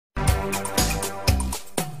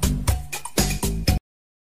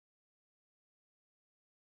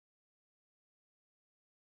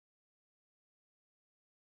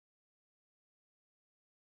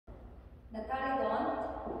Natalie Don't,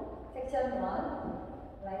 section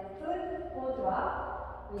 1, right foot, hold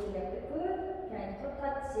drop, with left foot, behind toe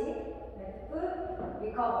touch, left foot,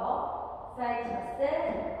 recover, side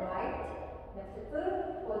adjust, right, left foot,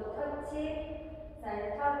 hold touch, side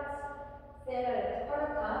touch, sailor left quarter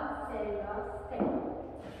turn, sailor step.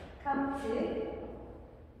 Come to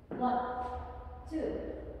 1, 2,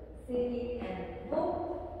 3, and 4,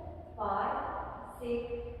 5, 6,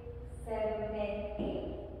 7, and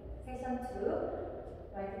 8. Section 2,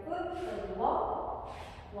 right foot, forward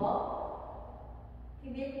walk,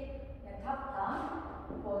 pivot, left half turn,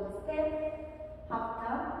 forward step, half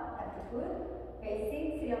turn, left foot, facing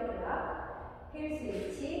 3 o'clock, heel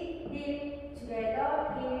switch, heel together,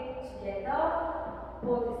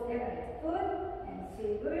 forward step, right foot, and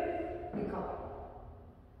swivel, recover.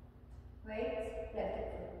 Wait, left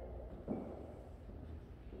foot.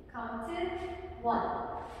 Count 1,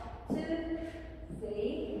 2,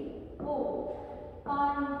 3, 4,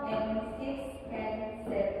 5, and 6, and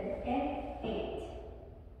 7, and 8.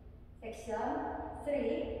 Section 3,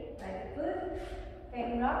 right foot, back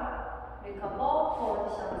rock, recover, forward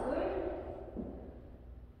shuffle,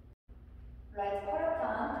 right quarter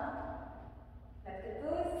turn, left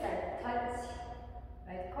foot, side touch,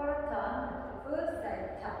 right quarter turn, left foot, side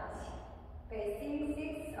touch, facing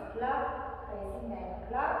 6 o'clock, facing 9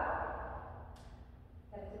 o'clock,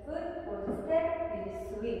 left foot, forward step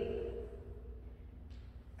with sweep.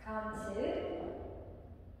 Count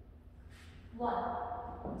 1,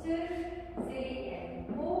 2, 3,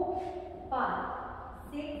 and 4, 5,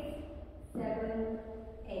 6, 7,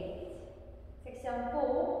 8. Section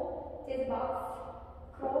 4, chest box,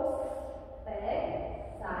 cross, back,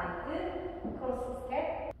 side, cross step,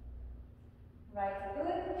 right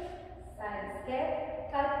foot, side step,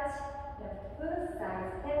 touch, left foot, side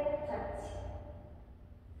step, touch.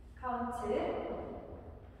 Count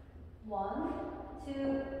 1, 2,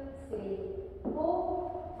 3,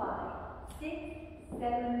 4, 5, 6,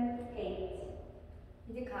 7, 8.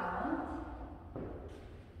 이제 count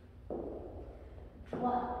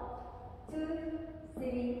 1, 2,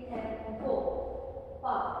 3, and 4,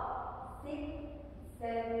 5, 6,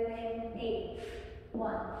 7, and 8.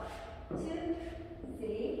 1, 2,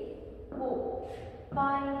 3, 4,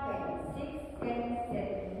 5, and 6, and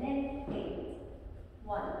 7, and 8.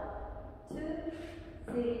 1, 2,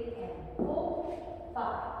 3, and 4,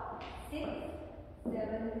 5, 6,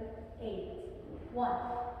 7, 8. 1,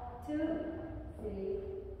 2, 3,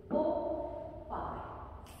 4, 5,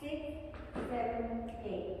 6, 7,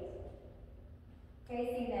 8.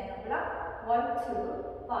 Facing 9 o'clock. 1, 2,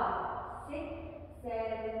 5, 6,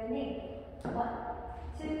 7, 8. 1,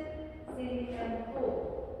 2, 3, and 4,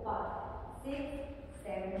 5, 6,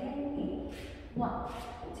 7, and 8. 1,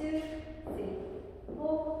 2, 3,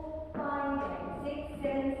 4, 5, and 6,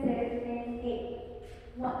 and 7, and 8.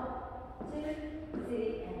 1, 2,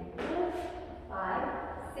 3, and 4, 5,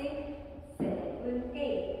 6, 7,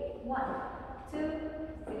 8. 1, 2,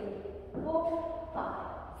 3, 4, 5,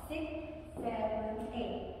 6, 7,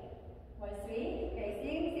 8. 1, 3,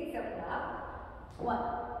 facing 6 o'clock. 1,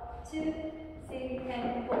 2, 3,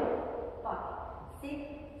 and 4, 5, 6,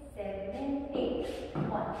 7, and 8.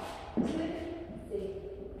 1, 2, 3,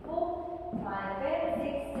 4, 5, and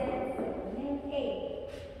 6, and 7, and 8.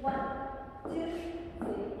 1, 2,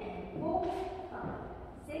 3, and 4, 5,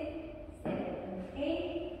 6, 7,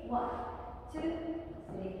 8. 1, 2,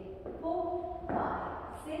 3, 4, 5,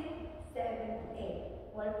 6, 7, 8.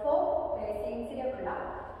 1, 4, facing 3 o'clock.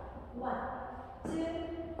 1, 2,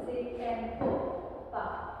 3, and 4,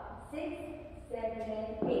 5, 6, 7,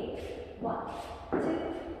 and 8. 1, 2,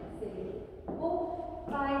 3, 4,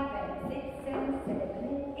 5, and 6, and 7,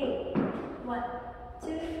 and 8. 1,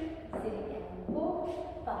 2, 3, and 4,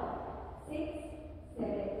 5, 6,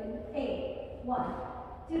 7, 8. 1,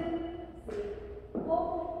 2, 3,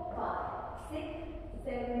 4, 5, 6,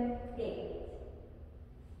 7, 8.